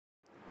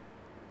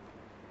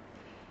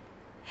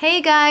Hey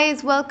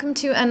guys, welcome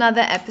to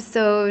another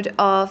episode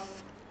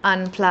of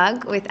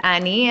Unplug with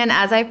Annie. And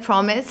as I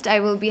promised, I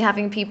will be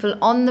having people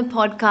on the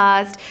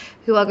podcast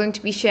who are going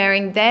to be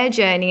sharing their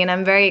journey, and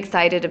I'm very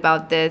excited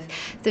about this.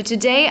 So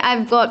today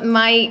I've got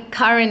my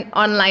current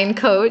online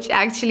coach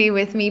actually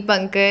with me,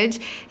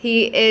 Pankaj.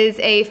 He is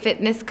a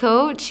fitness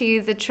coach,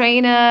 he's a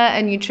trainer,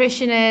 a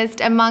nutritionist,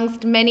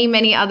 amongst many,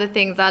 many other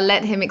things. I'll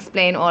let him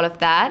explain all of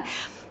that.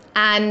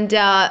 And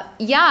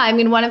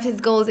one of his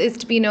goals is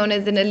to be known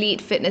as an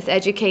elite fitness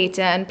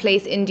educator and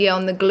place India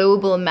on the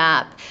global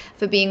map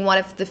for being one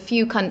of the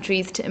few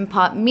countries to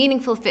impart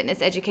meaningful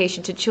fitness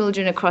education to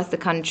children across the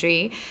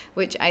country,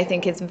 which I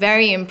think is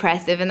very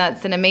impressive, and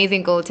that's an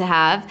amazing goal to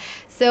have.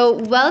 So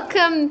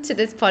welcome to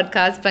this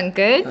podcast,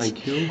 Pankaj.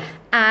 Thank you.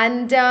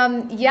 And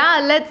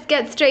let's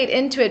get straight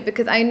into it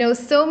because I know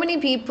so many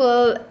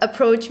people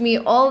approach me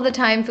all the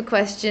time for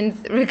questions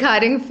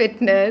regarding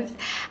fitness.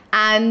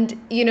 And,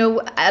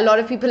 a lot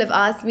of people have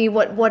asked me,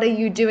 what are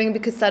you doing?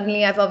 Because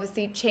suddenly I've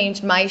obviously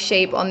changed my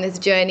shape on this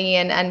journey,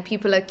 and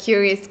people are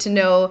curious to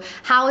know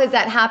how has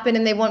that happened,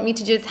 and they want me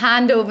to just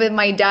hand over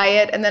my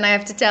diet, and then I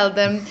have to tell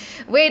them,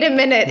 wait a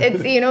minute,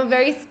 it's,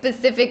 very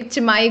specific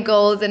to my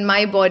goals and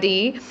my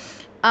body.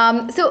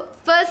 So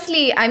first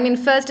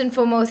and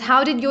foremost,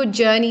 how did your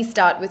journey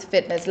start with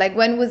fitness? Like,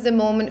 when was the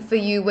moment for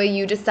you where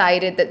you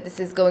decided that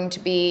this is going to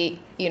be,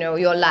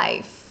 your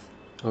life?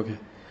 Okay.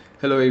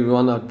 Hello,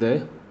 everyone out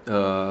there.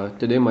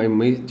 Today, my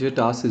major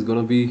task is going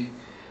to be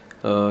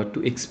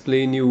to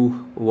explain you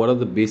what are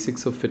the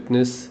basics of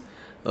fitness,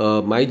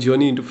 my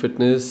journey into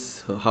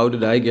fitness, how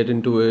did I get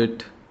into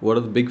it, what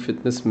are the big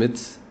fitness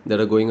myths that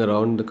are going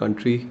around the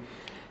country,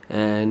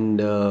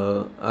 and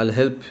I'll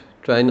help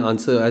try and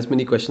answer as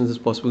many questions as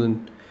possible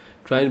and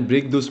try and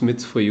break those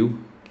myths for you,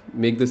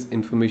 make this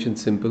information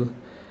simple.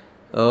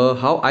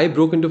 How I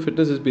broke into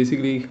fitness is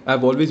basically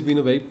I've always been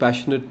a very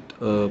passionate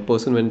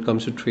person when it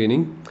comes to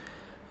training.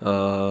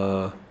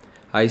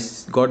 I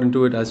got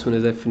into it as soon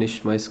as I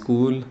finished my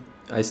school.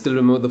 I still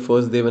remember the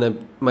first day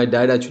when my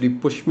dad actually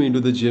pushed me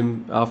into the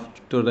gym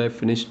after I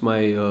finished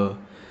my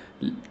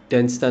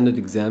 10th standard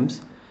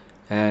exams,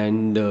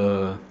 and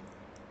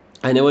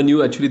I never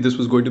knew actually this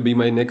was going to be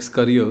my next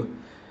career.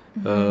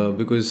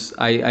 Because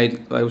I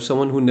was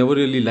someone who never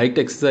really liked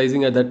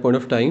exercising at that point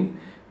of time,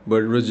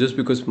 but it was just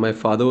because my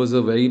father was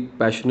a very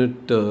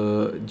passionate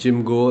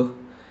gym goer.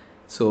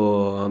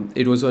 So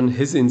it was on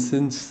his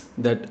instance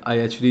that I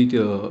actually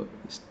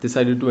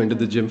decided to enter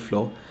the gym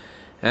floor.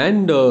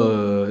 And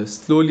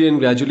slowly and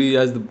gradually,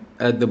 as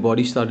the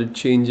body started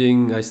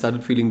changing, I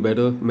started feeling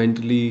better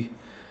mentally.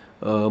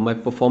 My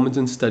performance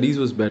in studies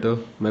was better.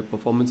 My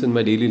performance in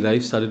my daily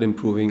life started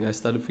improving. I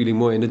started feeling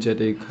more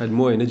energetic, had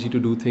more energy to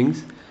do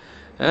things.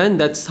 And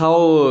that's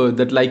how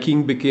that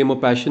liking became a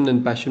passion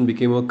and passion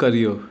became a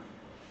career.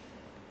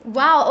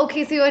 Wow,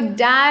 okay, so your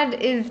dad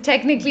is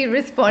technically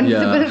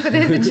responsible Yeah. for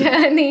this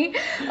journey.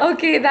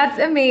 Okay, that's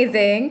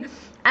amazing.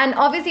 And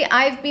obviously,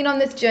 I've been on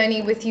this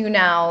journey with you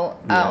now,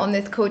 Yeah. on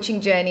this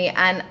coaching journey.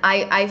 And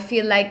I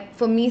feel like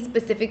for me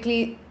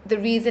specifically, the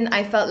reason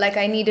I felt like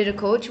I needed a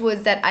coach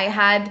was that I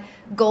had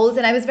goals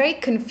and I was very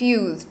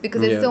confused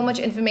because there's Yeah. so much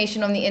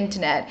information on the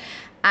internet.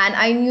 And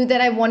I knew that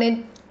I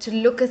wanted to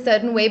look a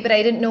certain way, but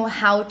I didn't know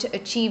how to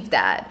achieve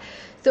that.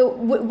 So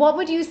what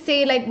would you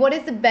say, like, what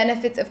is the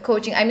benefits of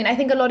coaching? I mean, I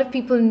think a lot of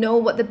people know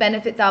what the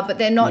benefits are, but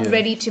they're not Yeah.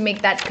 ready to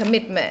make that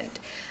commitment.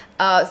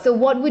 So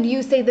what would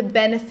you say the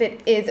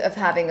benefit is of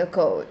having a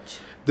coach?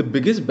 The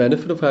biggest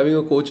benefit of having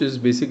a coach is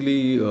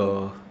basically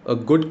a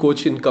good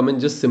coach can come and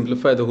just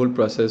simplify the whole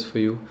process for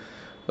you.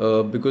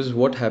 Because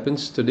what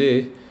happens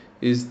today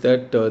is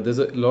that there's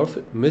a lot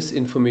of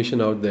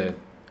misinformation out there.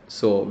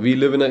 So we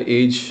live in an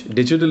age,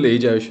 digital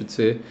age, I should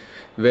say,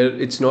 where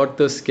it's not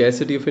the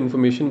scarcity of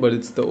information, but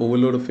it's the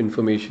overload of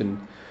information.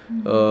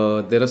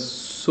 There are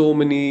so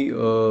many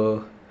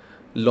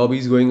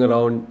lobbies going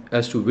around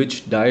as to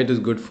which diet is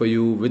good for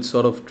you, which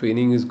sort of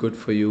training is good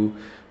for you,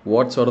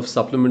 what sort of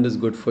supplement is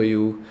good for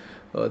you.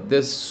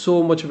 There's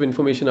so much of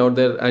information out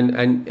there,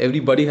 and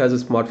everybody has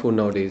a smartphone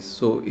nowadays.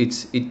 So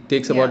it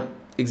takes Yeah. about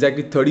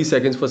exactly 30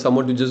 seconds for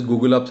someone to just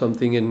Google up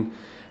something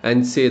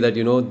and say that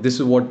this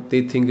is what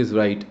they think is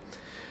right.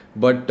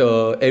 But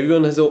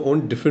everyone has their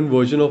own different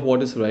version of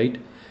what is right,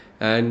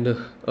 and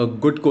a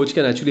good coach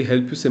can actually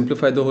help you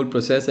simplify the whole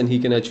process, and he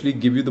can actually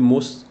give you the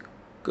most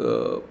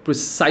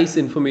precise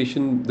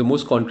information, the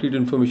most concrete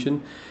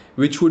information,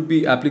 which would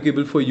be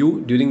applicable for you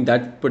during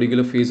that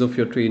particular phase of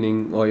your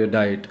training or your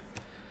diet.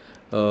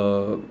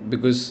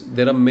 Because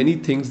there are many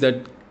things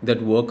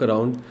that work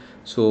around.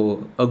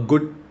 So a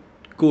good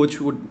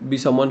coach would be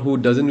someone who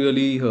doesn't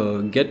really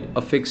get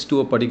affixed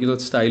to a particular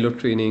style of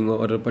training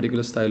or a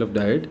particular style of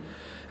diet,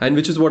 and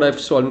which is what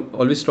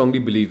always strongly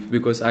believe,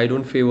 because I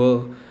don't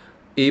favor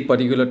a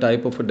particular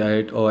type of a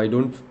diet, or I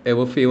don't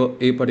ever favor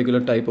a particular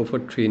type of a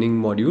training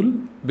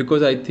module,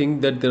 because I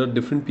think that there are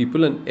different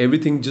people and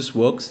everything just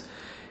works.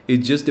 It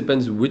just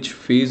depends which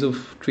phase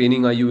of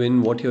training are you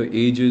in, what your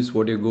age is,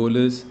 what your goal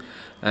is,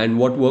 and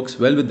what works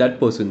well with that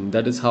person.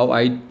 That is how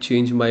I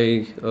change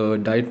my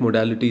diet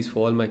modalities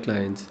for all my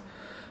clients.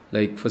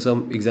 Like for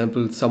some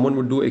example, someone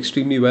would do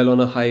extremely well on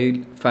a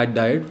high fat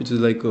diet, which is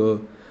like a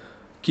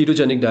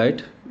ketogenic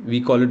diet. We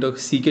call it a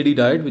CKD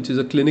diet, which is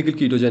a clinical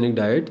ketogenic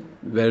diet,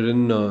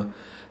 wherein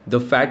the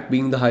fat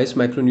being the highest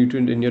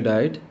macronutrient in your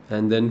diet,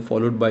 and then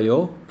followed by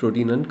your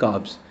protein and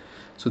carbs.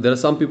 So there are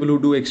some people who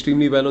do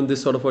extremely well on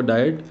this sort of a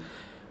diet.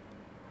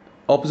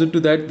 Opposite to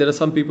that, there are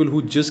some people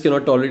who just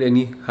cannot tolerate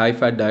any high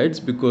fat diets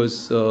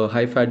because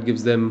high fat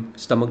gives them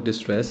stomach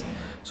distress.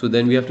 So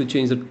then we have to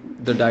change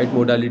the diet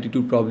modality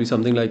to probably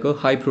something like a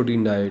high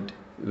protein diet,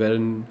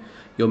 wherein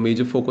your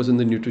major focus in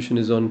the nutrition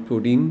is on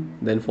protein,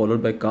 then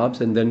followed by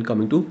carbs, and then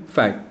coming to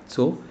fat.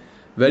 So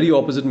very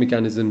opposite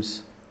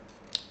mechanisms.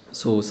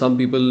 So some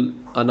people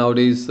are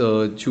nowadays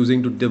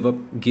choosing to give up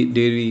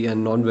dairy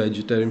and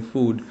non-vegetarian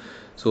food.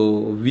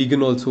 So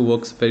vegan also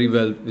works very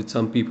well with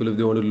some people if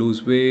they want to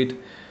lose weight.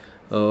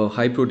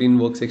 High protein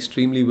works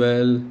extremely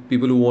well.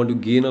 People who want to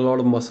gain a lot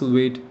of muscle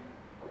weight,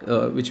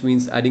 which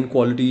means adding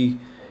quality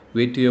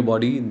weight to your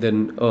body,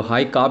 then a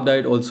high carb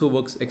diet also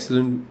works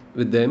excellent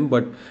with them,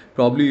 but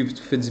probably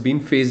if it's been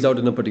phased out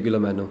in a particular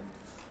manner.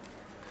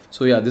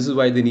 So yeah, this is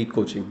why they need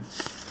coaching.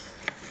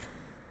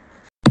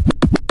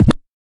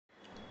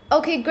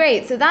 Okay,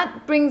 great. So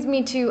that brings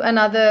me to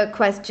another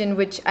question,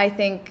 which I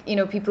think,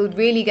 people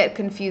really get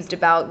confused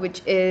about,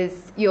 which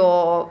is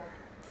your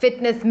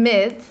fitness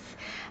myths.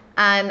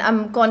 And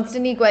I'm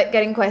constantly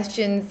getting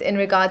questions in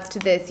regards to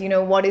this.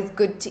 What is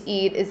good to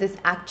eat? Is this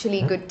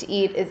actually good to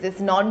eat? Is this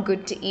not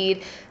good to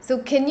eat? So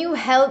can you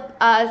help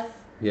us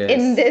in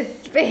Yes.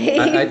 this space?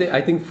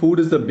 I think food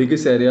is the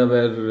biggest area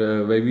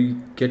where we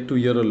get to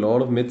hear a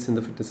lot of myths in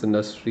the fitness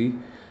industry,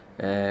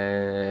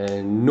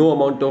 and no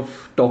amount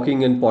of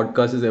talking and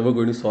podcast is ever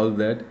going to solve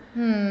that.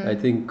 I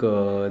think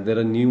there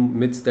are new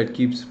myths that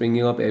keep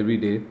springing up every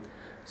day.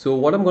 So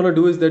what I'm going to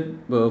do is that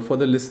for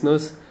the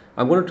listeners,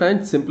 I'm going to try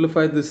and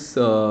simplify this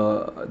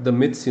the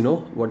myths,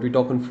 what we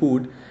talk on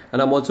food,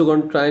 and I'm also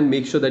going to try and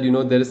make sure that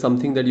there is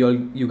something that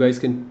you guys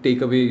can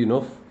take away,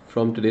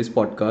 from today's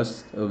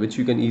podcast, which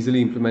you can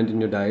easily implement in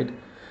your diet.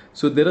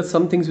 So there are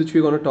some things which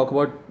we're going to talk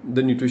about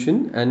the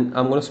nutrition, and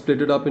I'm going to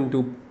split it up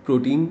into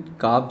protein,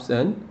 carbs,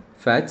 and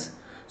fats.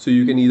 So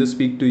you can either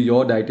speak to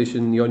your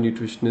dietitian, your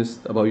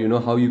nutritionist about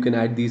how you can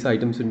add these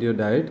items into your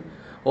diet,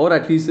 or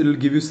at least it'll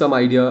give you some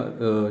idea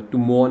to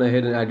move on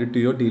ahead and add it to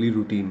your daily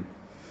routine.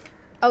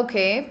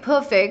 Okay,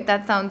 perfect.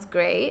 That sounds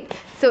great.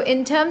 So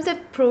in terms of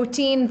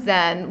proteins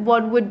then,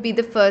 what would be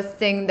the first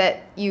thing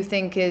that you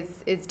think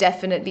is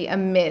definitely a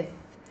myth?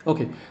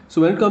 Okay,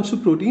 so when it comes to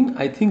protein,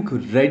 I think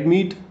red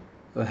meat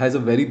has a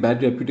very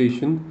bad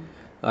reputation.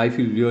 I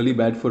feel really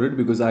bad for it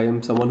because I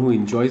am someone who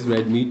enjoys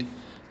red meat.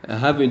 I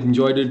have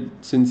enjoyed it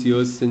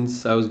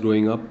since I was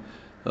growing up.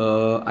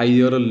 I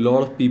hear a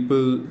lot of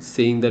people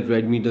saying that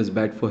red meat is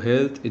bad for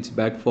health, it's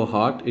bad for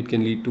heart, it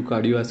can lead to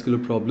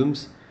cardiovascular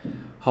problems.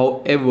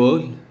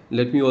 However,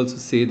 let me also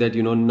say that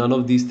none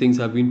of these things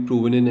have been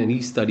proven in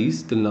any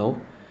studies till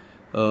now.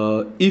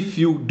 If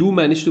you do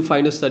manage to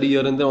find a study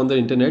here and there on the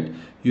internet,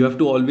 you have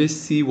to always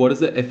see what is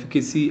the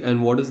efficacy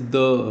and what is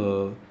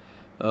the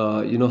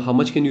how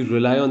much can you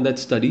rely on that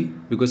study,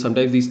 because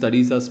sometimes these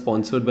studies are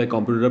sponsored by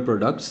competitor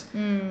products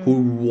who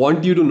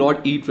want you to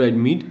not eat red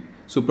meat.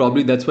 So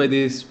probably that's why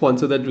they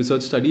sponsor that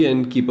research study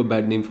and keep a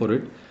bad name for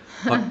it.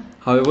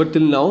 However,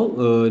 till now,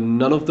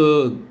 none of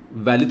the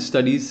valid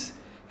studies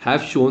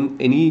have shown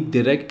any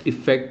direct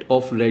effect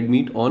of red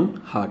meat on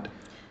heart.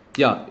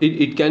 Yeah,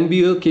 it can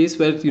be a case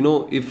where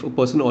if a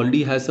person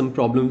already has some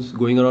problems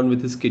going around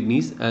with his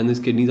kidneys and his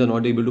kidneys are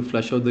not able to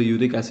flush out the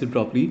uric acid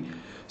properly,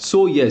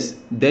 so yes,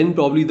 then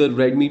probably the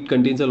red meat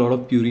contains a lot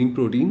of purine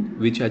protein,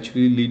 which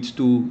actually leads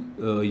to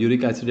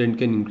uric acid and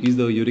can increase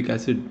the uric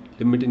acid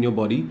limit in your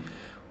body.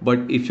 But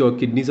if your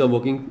kidneys are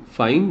working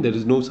fine, there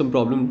is no such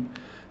problem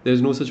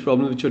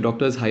which your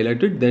doctor has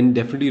highlighted, then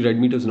definitely red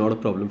meat is not a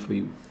problem for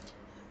you.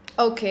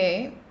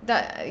 Okay,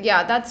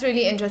 that's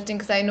really interesting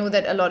because I know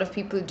that a lot of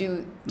people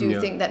do Yeah.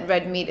 think that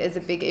red meat is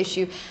a big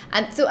issue.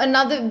 And so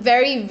another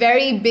very,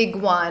 very big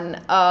one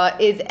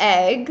is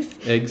eggs.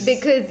 Eggs.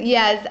 Because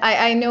yes,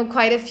 I know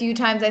quite a few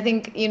times, I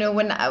think,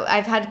 when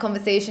I've had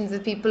conversations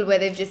with people where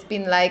they've just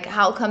been like,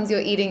 how comes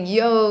you're eating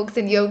yolks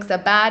and yolks are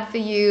bad for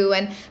you?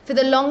 And for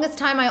the longest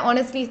time, I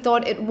honestly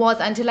thought it was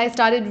until I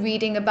started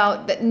reading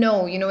about that.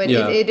 No,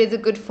 Yeah. it is a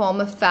good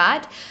form of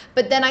fat.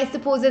 But then I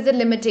suppose there's a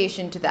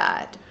limitation to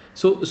that.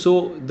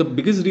 So the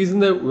biggest reason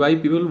that why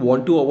people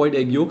want to avoid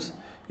egg yolks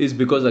is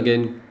because,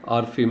 again,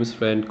 our famous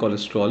friend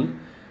cholesterol.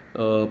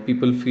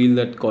 People feel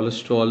that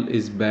cholesterol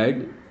is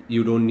bad.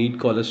 You don't need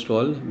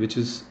cholesterol, which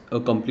is a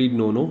complete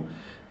no-no.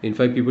 In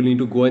fact, people need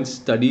to go and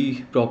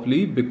study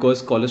properly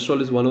because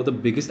cholesterol is one of the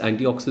biggest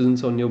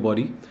antioxidants on your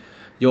body.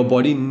 Your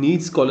body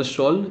needs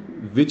cholesterol,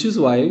 which is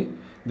why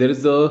there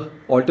is a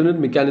alternate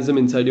mechanism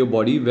inside your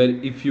body where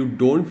if you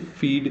don't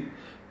feed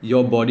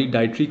your body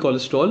dietary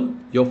cholesterol,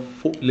 your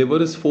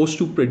liver is forced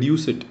to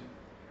produce it,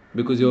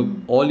 because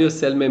all your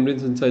cell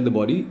membranes inside the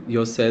body,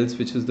 your cells,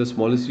 which is the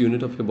smallest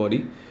unit of your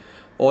body,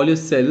 all your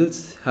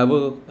cells have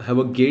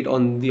a gate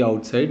on the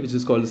outside which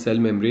is called the cell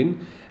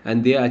membrane,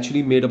 and they are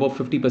actually made up of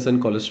 50%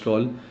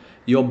 cholesterol.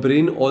 Your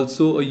brain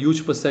also, a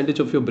huge percentage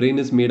of your brain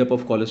is made up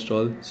of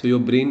cholesterol. So your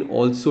brain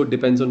also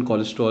depends on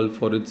cholesterol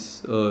for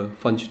its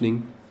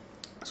functioning.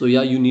 So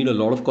yeah, you need a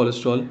lot of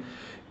cholesterol.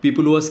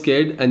 People who are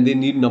scared and they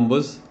need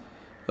numbers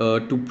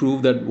to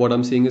prove that what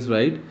I'm saying is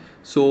right.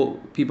 So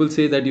people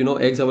say that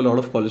eggs have a lot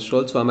of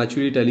cholesterol. So I'm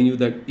actually telling you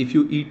that if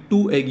you eat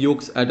two egg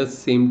yolks at the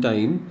same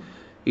time,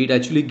 it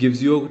actually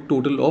gives you a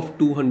total of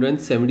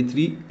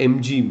 273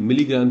 mg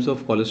milligrams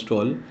of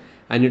cholesterol.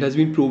 And it has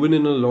been proven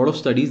in a lot of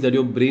studies that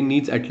your brain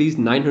needs at least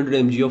 900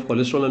 mg of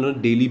cholesterol on a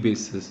daily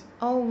basis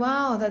Oh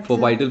wow, for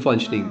vital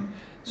functioning. wow.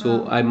 So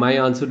Wow. my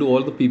answer to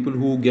all the people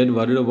who get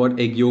worried about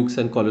egg yolks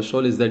and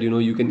cholesterol is that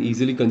you can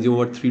easily consume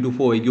about 3 to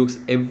 4 egg yolks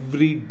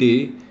every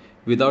day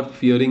without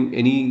fearing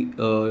any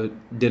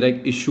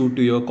direct issue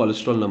to your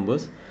cholesterol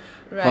numbers.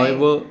 Right.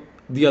 However,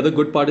 the other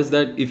good part is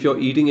that if you're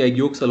eating egg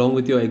yolks along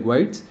with your egg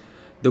whites,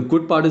 the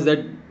good part is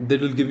that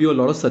will give you a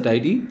lot of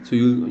satiety. So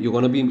you're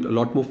gonna be a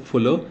lot more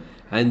fuller,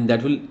 and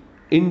that will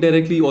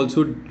indirectly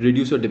also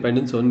reduce your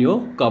dependence on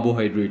your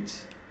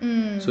carbohydrates.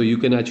 So you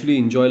can actually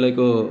enjoy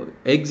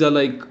eggs are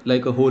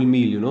like a whole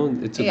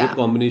meal. It's a good Yeah.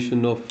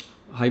 combination of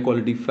high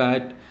quality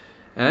fat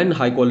and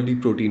high quality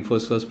protein,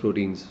 first class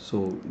proteins.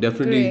 So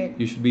definitely Great.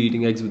 you should be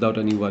eating eggs without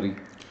any worry.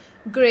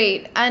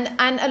 Great. And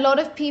a lot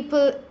of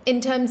people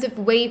in terms of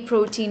whey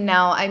protein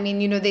now, I mean,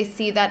 they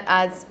see that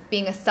as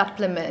being a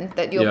supplement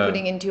that you're Yeah.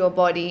 putting into your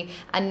body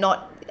and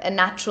not a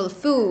natural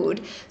food.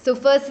 So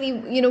firstly,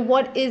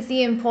 what is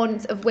the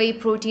importance of whey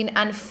protein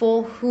and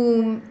for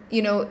whom,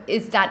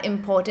 is that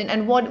important?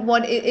 And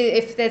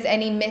if there's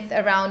any myth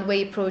around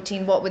whey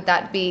protein, what would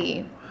that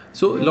be?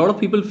 So a lot of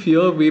people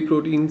fear whey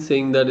protein,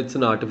 saying that it's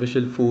an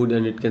artificial food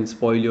and it can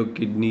spoil your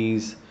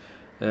kidneys,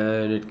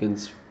 and it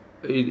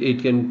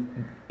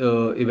can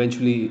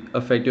eventually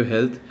affect your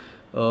health.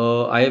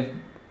 I have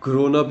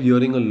grown up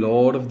hearing a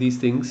lot of these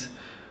things,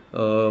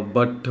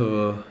 but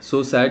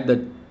so sad that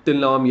till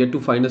now I'm yet to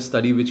find a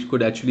study which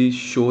could actually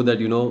show that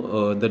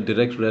the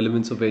direct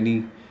relevance of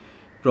any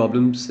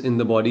problems in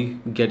the body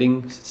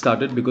getting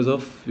started because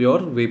of your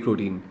whey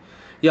protein.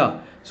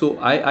 Yeah, so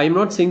I'm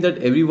not saying that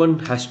everyone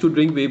has to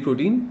drink whey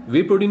protein.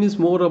 Whey protein is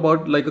more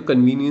about like a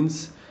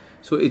convenience.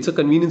 So it's a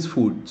convenience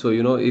food. So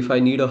if I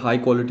need a high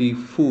quality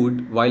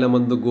food while I'm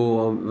on the go,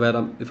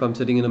 or if I'm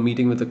sitting in a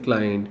meeting with a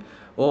client,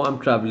 or I'm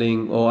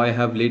traveling, or I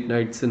have late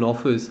nights in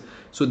office,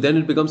 so then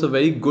it becomes a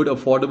very good,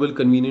 affordable,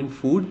 convenient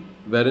food.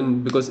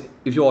 Wherein, because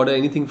if you order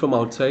anything from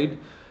outside,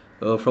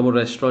 from a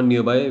restaurant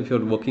nearby, if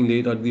you're working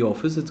late at the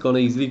office, it's gonna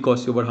easily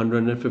cost you about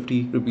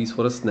 150 rupees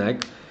for a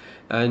snack.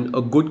 And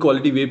a good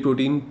quality whey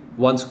protein,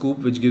 one scoop,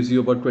 which gives you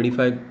about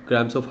 25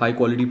 grams of high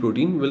quality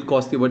protein, will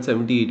cost you about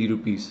 70-80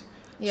 rupees.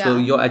 So Yeah.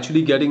 you're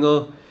actually getting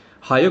a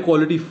higher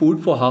quality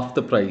food for half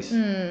the price.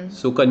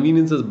 So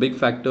convenience is a big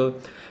factor.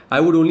 I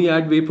would only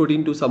add whey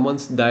protein to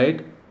someone's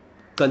diet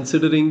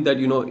considering that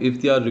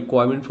if their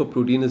requirement for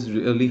protein is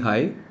really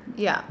high,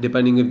 Yeah.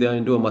 depending if they are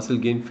into a muscle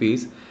gain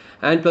phase,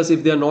 and plus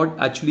if they are not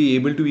actually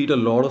able to eat a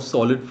lot of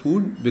solid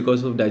food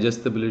because of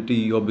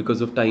digestibility or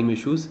because of time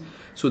issues,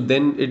 so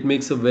then it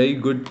makes a very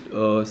good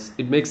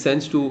it makes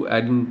sense to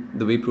add in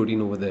the whey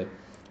protein over there.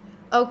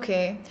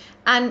 Okay.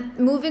 And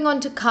moving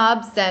on to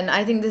carbs, then,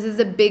 I think this is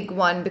a big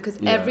one because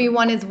Yeah,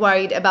 everyone is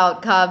worried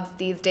about carbs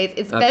these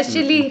days,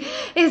 absolutely.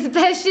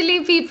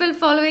 especially people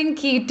following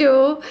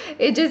keto.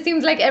 It just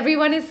seems like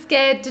everyone is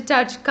scared to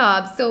touch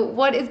carbs. So,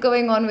 what is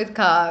going on with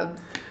carbs?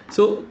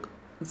 So,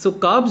 so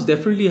carbs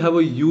definitely have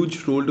a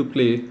huge role to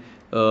play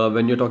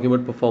when you're talking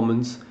about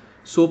performance.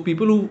 So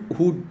people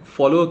who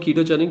follow a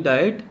ketogenic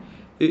diet,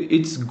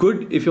 it's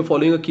good if you're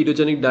following a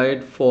ketogenic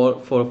diet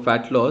for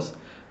fat loss.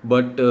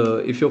 But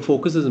if your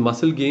focus is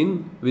muscle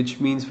gain, which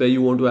means where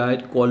you want to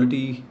add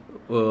quality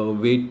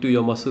weight to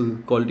your muscle,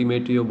 quality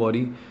weight to your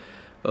body,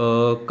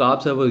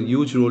 carbs have a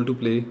huge role to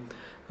play.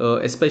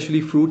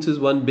 Especially fruits is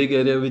one big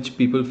area which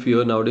people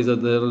fear nowadays. There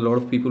are a lot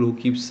of people who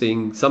keep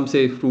saying, some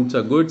say fruits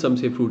are good, some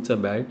say fruits are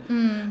bad.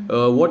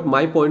 What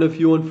my point of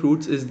view on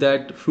fruits is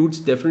that fruits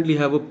definitely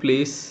have a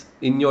place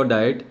in your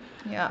diet.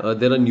 Yeah.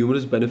 There are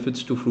numerous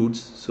benefits to fruits.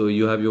 So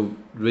you have your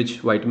rich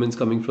vitamins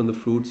coming from the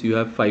fruits, you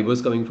have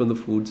fibers coming from the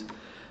fruits.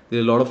 There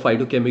are a lot of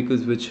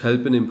phytochemicals which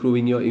help in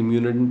improving your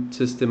immune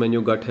system and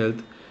your gut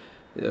health.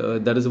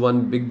 That is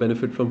one big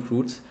benefit from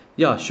fruits.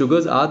 Yeah,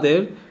 sugars are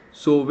there,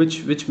 so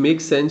which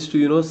makes sense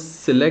to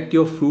select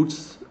your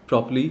fruits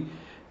properly,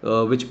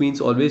 which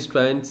means always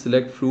try and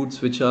select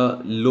fruits which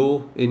are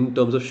low in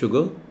terms of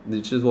sugar,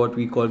 which is what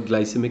we call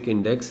glycemic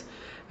index.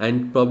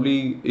 And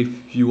probably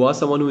if you are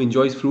someone who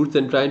enjoys fruits,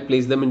 then try and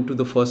place them into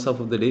the first half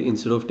of the day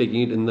instead of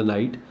taking it in the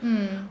night.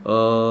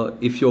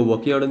 If you're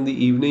working out in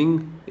the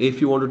evening,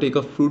 if you want to take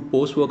a fruit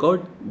post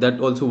workout, that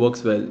also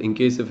works well in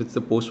case if it's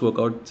the post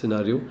workout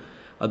scenario.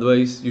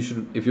 Otherwise, you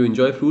should, if you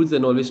enjoy fruits,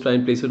 then always try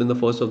and place it in the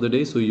first of the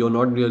day, so you're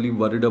not really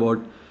worried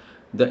about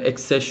the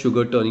excess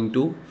sugar turning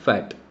to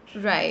fat.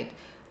 Right.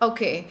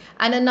 Okay.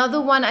 And another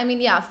one, I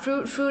mean, yeah,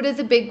 fruit is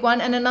a big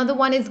one, and another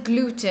one is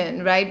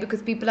gluten, right?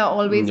 Because people are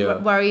always Yeah.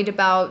 worried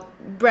about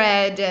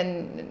bread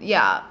and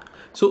yeah.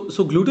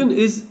 So gluten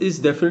is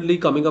definitely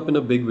coming up in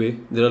a big way.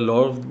 There's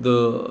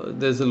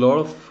a lot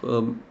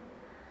of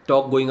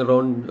talk going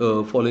around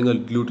following a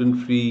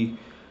gluten-free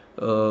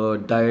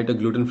diet, a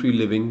gluten-free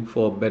living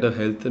for better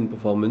health and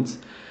performance.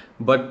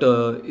 But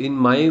in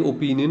my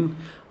opinion,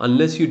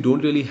 unless you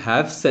don't really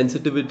have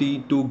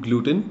sensitivity to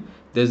gluten,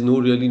 there's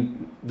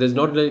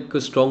not like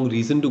a strong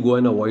reason to go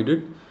and avoid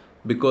it,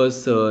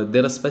 because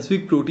there are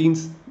specific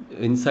proteins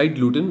inside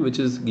gluten, which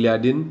is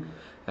gliadin,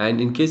 and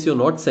in case you're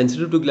not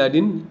sensitive to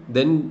gliadin,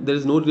 then there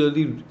is no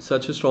really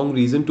such a strong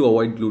reason to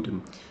avoid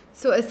gluten.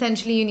 So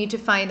essentially, you need to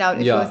find out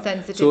if you're Yeah. So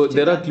sensitive to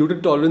there are that.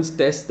 gluten tolerance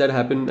tests that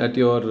happen at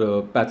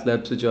your path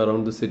labs which are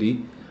around the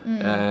city,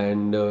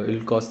 and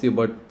it'll cost you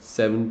about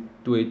 7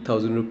 to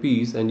 8,000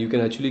 rupees, and you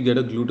can actually get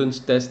a gluten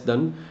test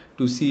done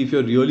to see if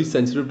you're really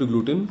sensitive to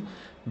gluten.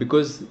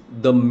 Because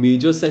the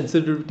major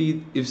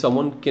sensitivity, if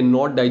someone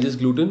cannot digest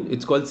gluten,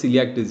 it's called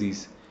celiac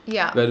disease,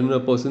 Yeah. wherein a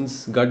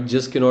person's gut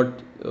just cannot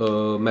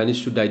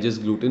manage to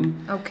digest gluten.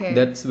 Okay.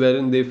 That's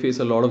wherein they face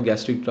a lot of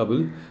gastric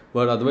trouble.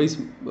 But otherwise,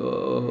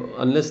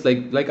 unless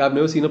like I've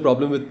never seen a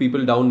problem with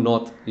people down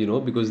north,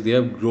 because they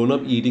have grown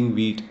up eating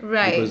wheat.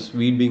 Right. Because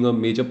wheat being a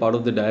major part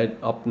of the diet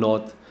up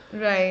north,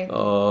 Right.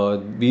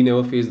 we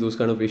never face those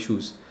kind of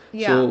issues.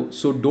 Yeah.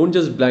 So don't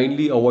just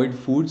blindly avoid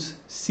foods.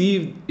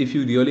 See if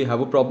you really have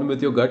a problem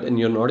with your gut and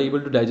you're not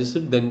able to digest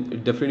it, then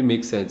it definitely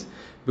makes sense.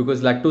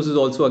 Because lactose is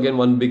also again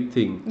one big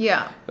thing.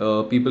 Yeah.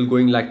 People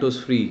going lactose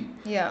free.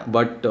 Yeah.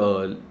 But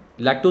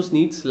lactose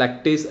needs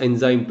lactase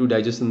enzyme to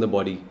digest in the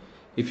body.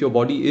 If your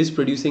body is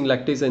producing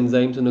lactase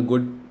enzymes in a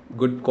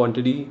good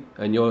quantity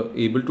and you're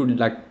able to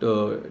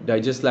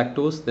digest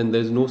lactose, then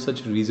there's no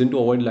such reason to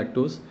avoid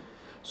lactose.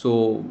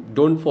 So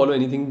don't follow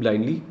anything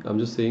blindly. I'm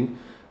just saying,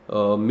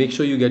 make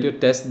sure you get your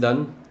test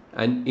done,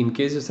 and in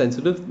case you're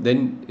sensitive,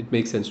 then it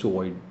makes sense to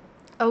avoid.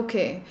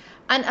 Okay.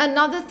 And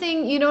another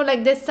thing,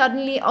 like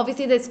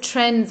obviously there's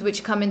trends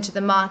which come into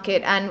the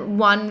market, and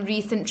one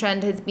recent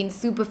trend has been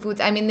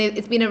superfoods. I mean,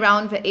 it's been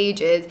around for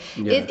ages.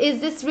 Yeah.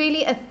 Is this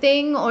really a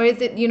thing, or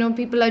is it,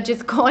 people are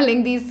just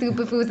calling these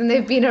superfoods and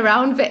they've been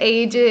around for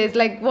ages?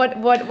 Like,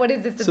 what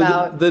is this So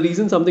about? the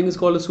reason something is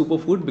called a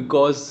superfood,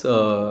 because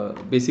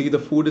basically the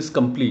food is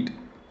complete.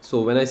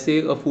 So when I say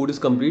a food is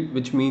complete,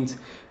 which means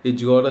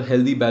it's got a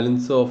healthy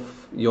balance of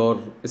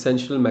your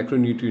essential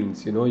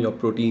macronutrients, your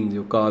proteins,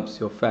 your carbs,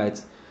 your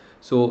fats.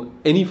 So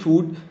any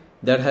food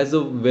that has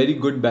a very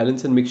good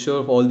balance and mixture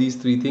of all these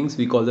three things,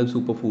 we call them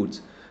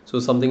superfoods. So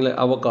something like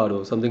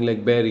avocado, something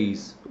like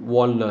berries,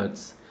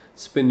 walnuts,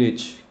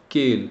 spinach,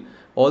 kale,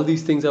 all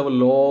these things have a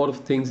lot of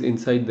things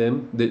inside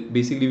them.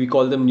 Basically, we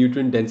call them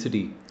nutrient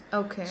density.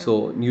 Okay.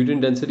 So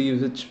nutrient density,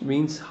 which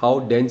means how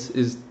dense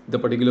is the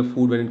particular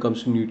food when it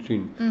comes to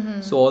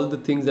nutrient. So all the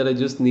things that I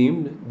just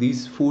named,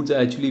 these foods are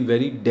actually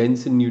very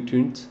dense in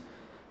nutrients.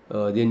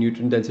 Their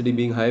nutrient density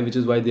being high, which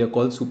is why they are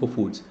called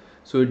superfoods.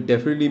 So it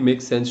definitely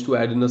makes sense to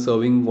add in a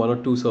serving, 1 or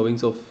 2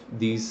 servings of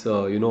these,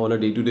 on a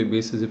day-to-day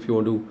basis if you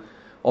want to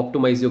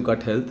optimize your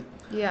gut health.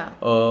 Yeah.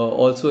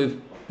 Also, if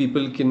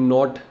people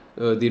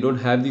they don't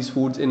have these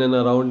foods in and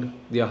around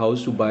their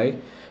house to buy,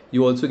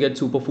 you also get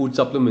superfood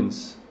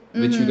supplements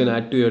which you can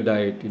add to your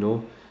diet.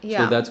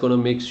 Yeah. So that's gonna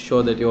make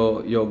sure that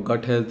your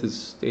gut health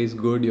stays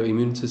good, your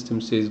immune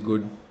system stays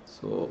good.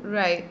 So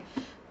Right.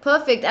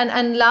 Perfect.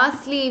 And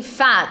lastly,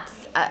 fats.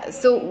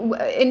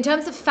 In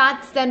terms of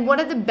fats, then what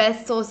are the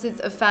best sources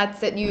of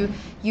fats that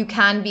you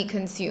can be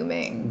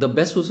consuming? the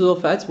best sources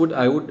of fats, what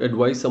I would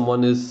advise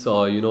someone is,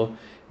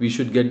 we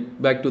should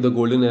get back to the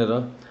golden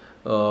era.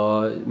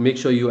 Make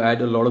sure you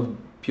add a lot of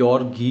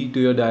pure ghee to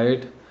your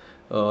diet.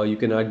 You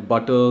can add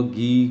butter,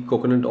 ghee,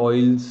 coconut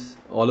oils,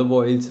 olive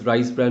oils,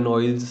 rice bran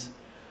oils.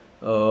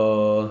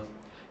 Uh,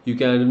 you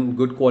can add in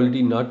good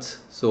quality nuts.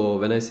 So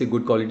when I say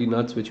good quality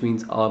nuts, which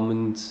means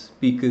almonds,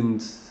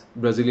 pecans,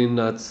 Brazilian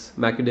nuts,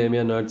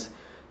 macadamia nuts,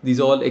 these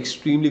are all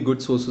extremely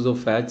good sources of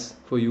fats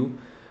for you.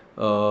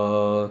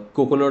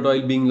 Coconut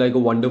oil being like a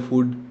wonder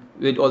food,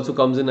 it also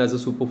comes in as a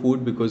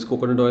superfood because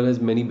coconut oil has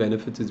many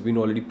benefits. It's been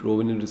already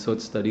proven in research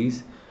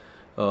studies.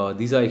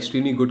 These are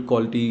extremely good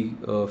quality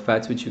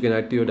fats which you can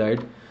add to your diet.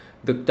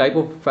 The type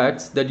of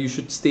fats that you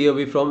should stay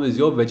away from is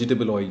your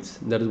vegetable oils.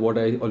 That is what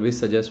I always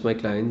suggest my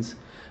clients.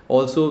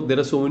 Also, there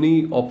are so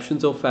many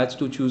options of fats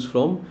to choose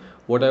from.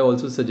 What I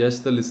also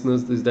suggest the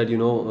listeners is that,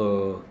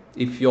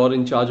 if you're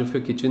in charge of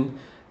your kitchen,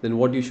 then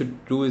what you should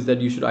do is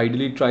that you should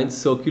ideally try and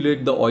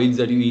circulate the oils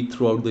that you eat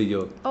throughout the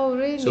year. Oh,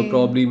 really? So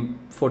probably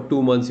for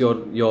 2 months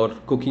you're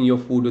cooking your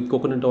food with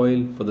coconut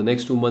oil. For the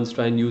next 2 months,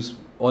 try and use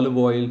olive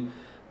oil.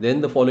 Then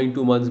the following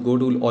 2 months, go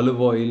to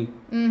olive oil.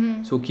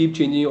 So keep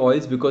changing your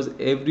oils because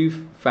every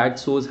fat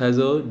source has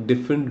a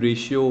different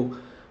ratio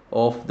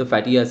of the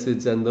fatty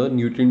acids and the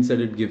nutrients that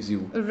it gives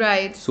you.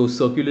 Right. So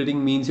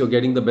circulating means you're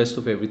getting the best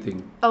of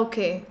everything.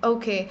 Okay.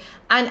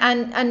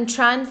 And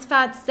trans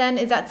fats then,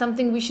 is that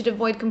something we should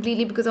avoid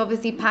completely? Because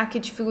obviously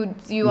packaged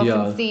foods, you often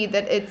Yeah. see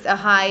that it's a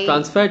high.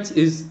 Trans fats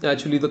is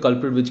actually the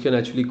culprit which can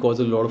actually cause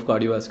a lot of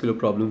cardiovascular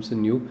problems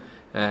in you.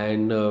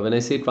 And when I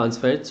say trans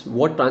fats,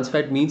 what trans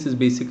fat means is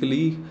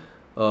basically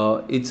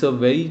It's a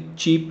very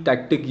cheap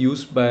tactic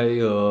used by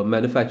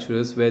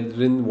manufacturers,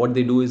 wherein what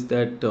they do is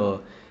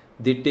that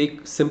they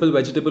take simple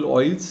vegetable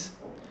oils,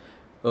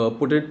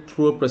 put it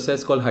through a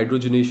process called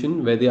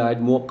hydrogenation, where they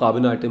add more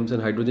carbon atoms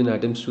and hydrogen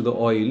atoms to the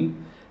oil,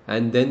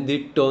 and then they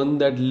turn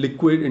that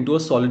liquid into a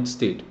solid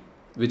state,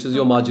 which is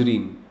your Okay.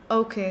 margarine.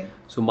 Okay.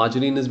 So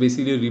margarine is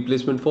basically a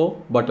replacement for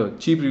butter,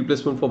 cheap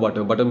replacement for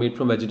butter, butter made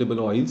from vegetable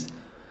oils,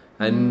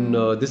 and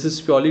Hmm. this is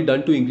purely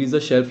done to increase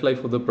the shelf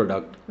life of the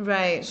product.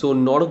 Right. So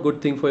not a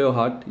good thing for your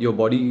heart. Your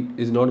body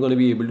is not going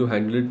to be able to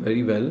handle it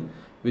very well,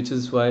 which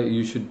is why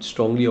you should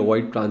strongly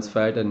avoid trans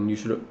fat, and you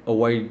should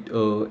avoid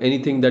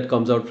anything that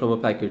comes out from a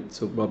packet.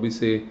 So probably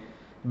say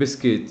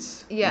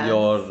biscuits, Yes.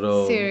 your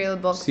Cereal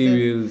boxes.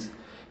 cereals,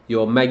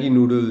 your Maggi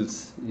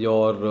noodles,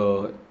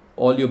 your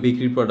all your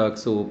bakery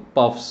products, so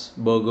puffs,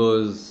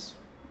 burgers,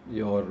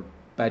 your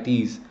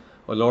patties.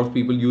 A lot of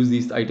people use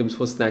these items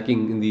for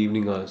snacking in the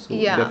evening hours, so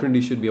Yeah.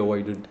 definitely should be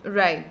avoided.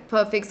 Right.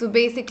 Perfect. So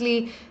basically,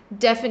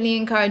 definitely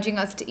encouraging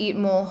us to eat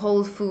more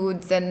whole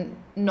foods and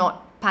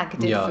not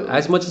packeted Yeah,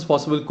 as foods. much as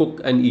possible,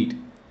 cook and eat.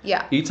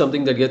 Yeah. Eat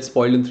something that gets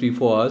spoiled in 3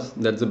 4 hours.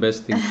 That's the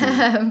best thing to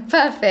do.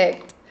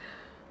 Perfect.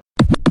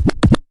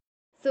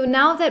 So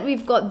now that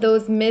we've got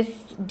those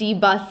myths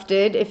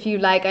debusted, if you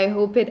like, I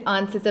hope it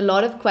answers a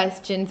lot of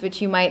questions which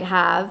you might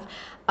have.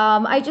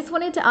 I just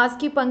wanted to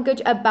ask you,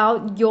 Pankaj,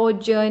 about your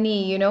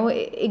journey.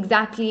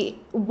 Exactly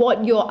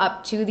what you're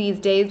up to these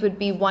days would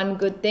be one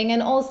good thing.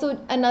 And also,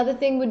 another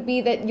thing would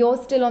be that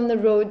you're still on the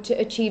road to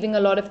achieving a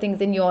lot of things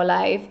in your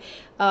life.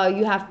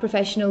 You have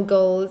professional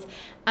goals.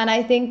 And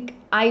I think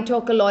I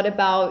talk a lot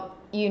about,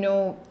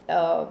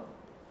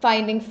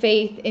 finding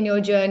faith in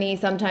your journey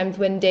sometimes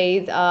when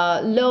days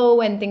are low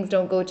and things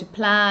don't go to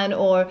plan,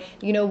 or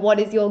what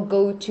is your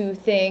go-to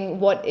thing,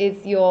 what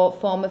is your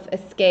form of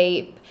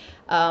escape,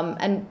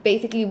 and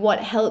basically what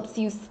helps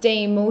you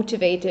stay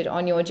motivated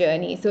on your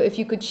journey. So if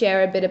you could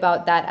share a bit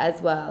about that as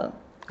well.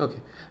 Okay,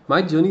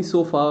 my journey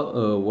so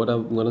far, what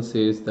I'm gonna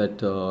say is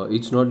that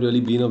it's not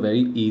really been a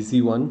very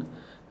easy one.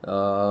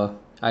 Uh,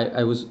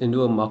 I was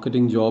into a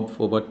marketing job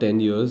for about 10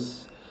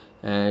 years,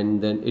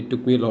 and then it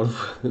took me a lot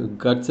of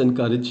guts and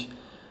courage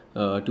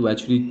to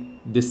actually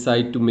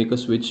decide to make a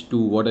switch to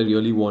what I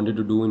really wanted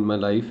to do in my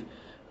life.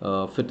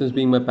 Fitness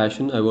being my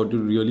passion, I wanted to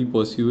really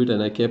pursue it,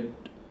 and I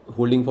kept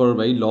holding for a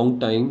very long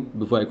time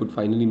before I could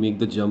finally make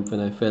the jump when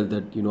I felt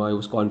that I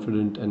was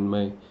confident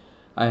and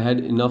I had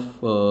enough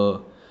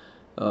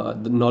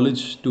the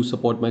knowledge to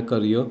support my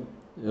career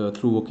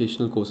through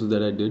vocational courses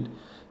that I did.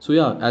 So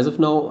yeah, as of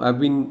now, I've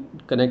been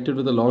connected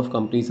with a lot of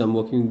companies. I'm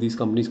working with these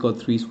companies called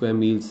Three Square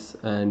Meals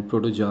and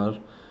Protojar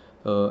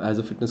as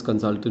a fitness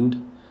consultant,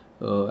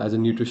 as a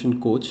nutrition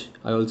coach.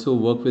 I also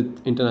work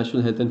with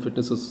International Health and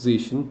Fitness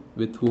Association,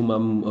 with whom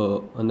I'm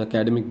an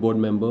academic board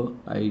member.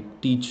 I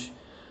teach,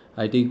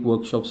 I take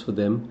workshops for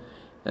them,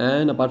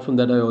 and apart from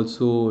that, I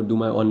also do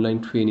my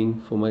online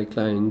training for my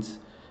clients.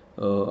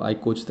 I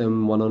coach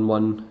them one on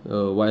one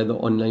via the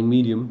online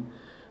medium.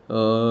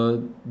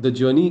 The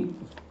journey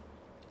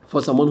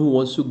for someone who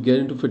wants to get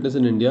into fitness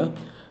in India,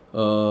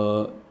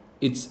 uh,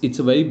 it's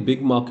a very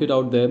big market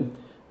out there.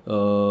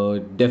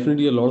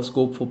 Definitely a lot of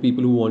scope for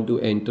people who want to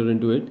enter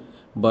into it.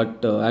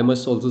 But I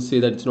must also say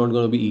that it's not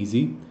going to be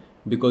easy,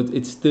 because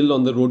it's still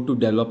on the road to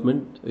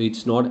development.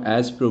 It's not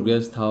as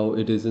progressed how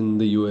it is in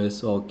the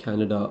US or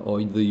Canada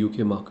or the UK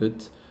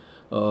markets.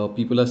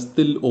 People are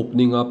still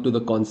opening up to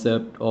the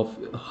concept of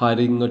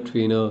hiring a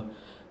trainer,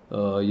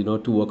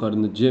 to work out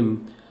in the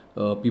gym.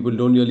 People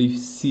don't really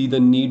see the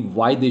need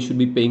why they should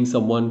be paying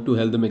someone to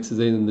help them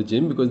exercise in the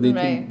gym, because they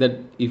think Right. that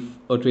if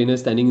a trainer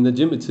is standing in the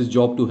gym, it's his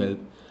job to help.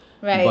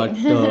 Right.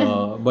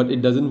 But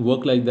it doesn't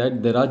work like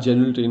that. There are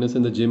general trainers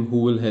in the gym who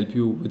will help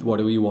you with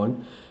whatever you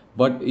want.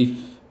 But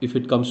if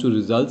it comes to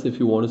results, if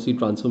you want to see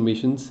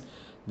transformations,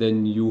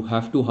 then you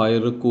have to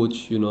hire a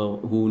coach,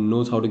 who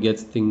knows how to get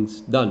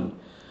things done.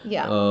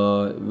 Yeah.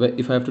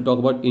 If I have to talk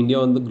about India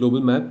on the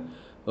global map,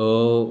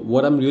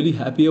 what I'm really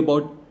happy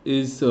about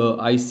is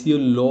I see a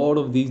lot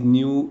of these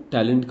new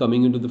talent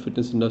coming into the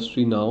fitness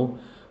industry now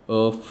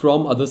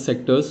from other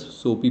sectors.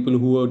 So people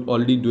who are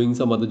already doing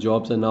some other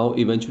jobs are now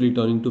eventually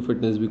turning to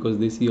fitness because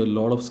they see a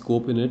lot of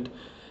scope in it,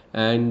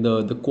 and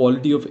the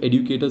quality of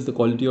educators, the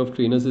quality of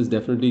trainers is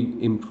definitely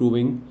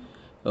improving.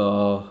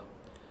 Uh,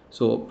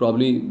 so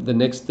probably the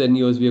next 10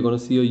 years we are going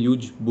to see a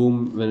huge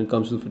boom when it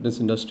comes to the fitness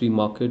industry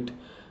market.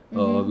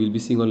 We'll be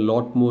seeing a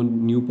lot more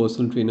new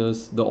personal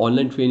trainers. The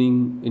online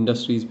training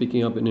industry is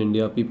picking up in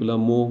India. People are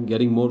more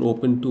getting more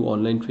open to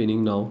online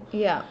training now.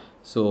 Yeah.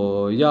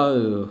 So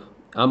yeah,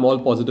 I'm all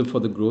positive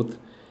for the growth,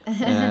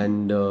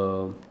 and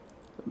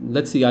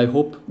let's see. I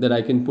hope that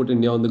I can put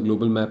India on the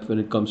global map when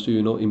it comes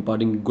to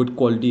imparting good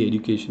quality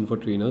education for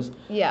trainers,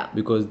 Yeah.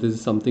 because this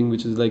is something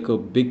which is like a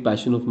big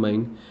passion of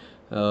mine.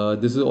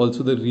 This is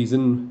also the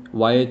reason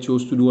why I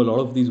chose to do a lot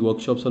of these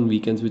workshops on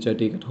weekends, which I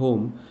take at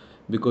home,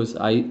 because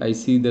I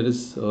see there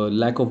is a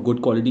lack of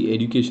good quality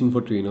education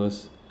for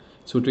trainers.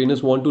 So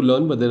trainers want to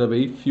learn, but there are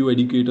very few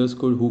educators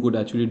who could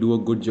actually do a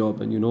good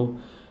job and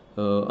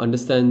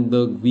understand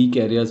the weak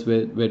areas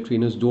where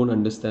trainers don't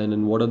understand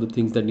and what are the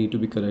things that need to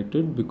be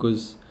corrected,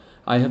 because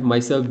I have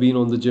myself been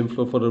on the gym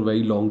floor for a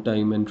very long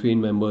time and train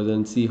members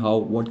and see how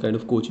what kind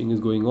of coaching is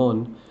going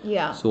on.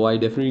 Yeah. So I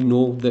definitely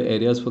know the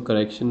areas for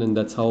correction, and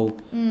that's how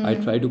I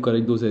try to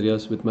correct those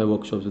areas with my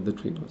workshops with the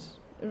trainers.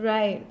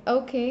 Right.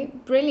 Okay.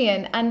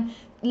 Brilliant. And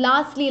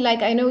lastly,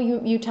 like I know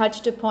you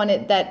touched upon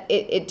it that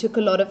it took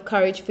a lot of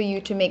courage for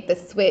you to make the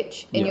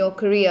switch in Yeah. your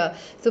career.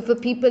 So for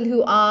people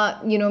who are,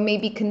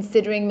 maybe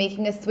considering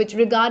making a switch,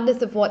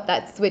 regardless of what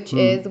that switch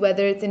is,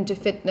 whether it's into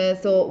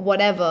fitness or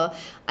whatever,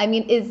 I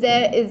mean, is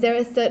there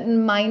a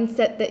certain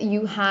mindset that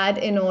you had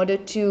in order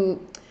to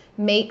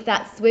make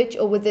that switch,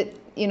 or was it,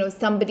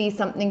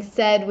 something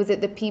said? Was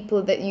it the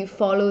people that you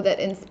follow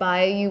that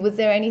inspire you? Was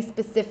there any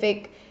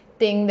specific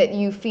thing that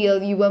you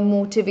feel you were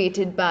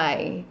motivated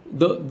by?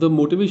 The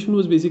motivation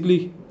was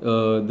basically,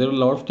 there are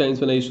a lot of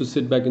times when I used to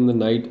sit back in the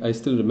night. I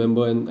still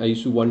remember, and I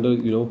used to wonder,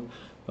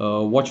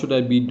 what should I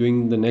be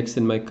doing the next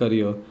in my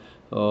career.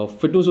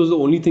 Fitness was the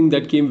only thing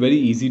that came very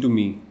easy to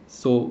me.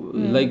 So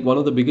like one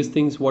of the biggest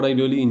things what I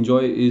really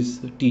enjoy is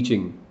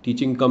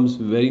teaching comes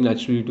very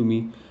naturally to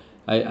me.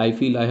 I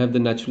feel I have the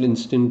natural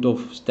instinct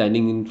of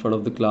standing in front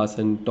of the class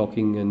and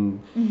talking, and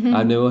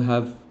I never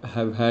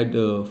have had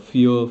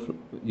fear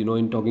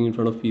in talking in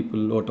front of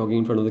people or talking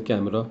in front of the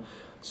camera.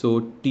 So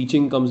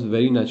teaching comes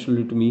very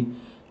naturally to me,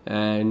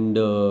 and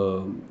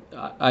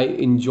I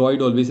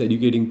enjoyed always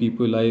educating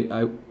people.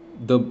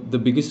 The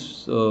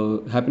biggest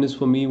happiness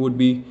for me would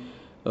be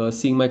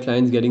seeing my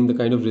clients getting the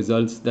kind of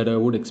results that I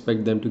would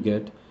expect them to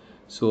get.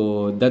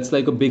 So that's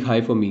like a big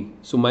high for me.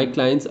 So my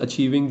clients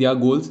achieving their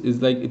goals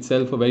is like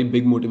itself a very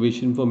big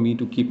motivation for me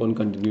to keep on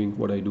continuing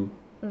what I do.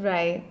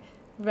 Right,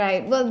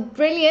 right. Well,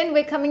 brilliant.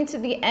 We're coming to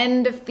the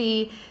end of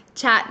the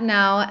chat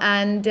now,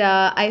 and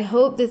I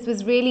hope this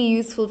was really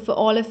useful for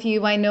all of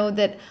you. I know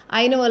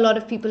a lot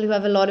of people who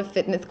have a lot of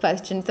fitness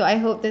questions, so I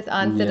hope this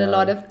answered a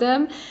lot Yeah. of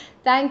them.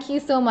 Thank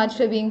you so much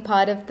for being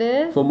part of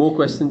this. For more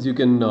questions, you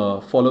can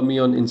follow me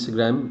on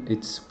Instagram.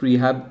 It's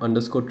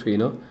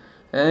prehab_trainer,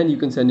 and you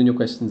can send in your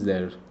questions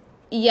there.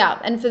 Yeah,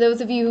 and for those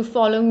of you who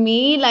follow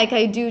me, like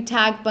I do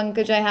tag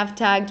Pankaj, I have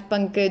tagged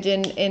Pankaj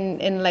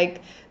in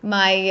like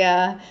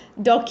my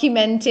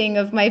documenting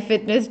of my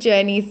fitness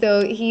journey.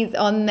 So he's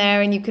on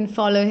there, and you can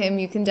follow him.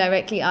 You can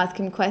directly ask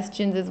him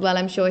questions as well.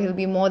 I'm sure he'll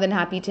be more than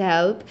happy to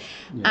help.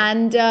 Yeah.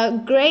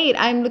 And great,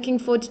 I'm looking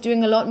forward to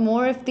doing a lot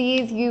more of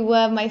these. You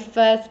were my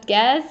first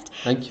guest,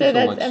 Thank you so so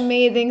that's much.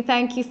 amazing.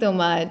 Thank you so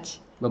much.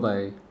 Bye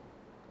bye.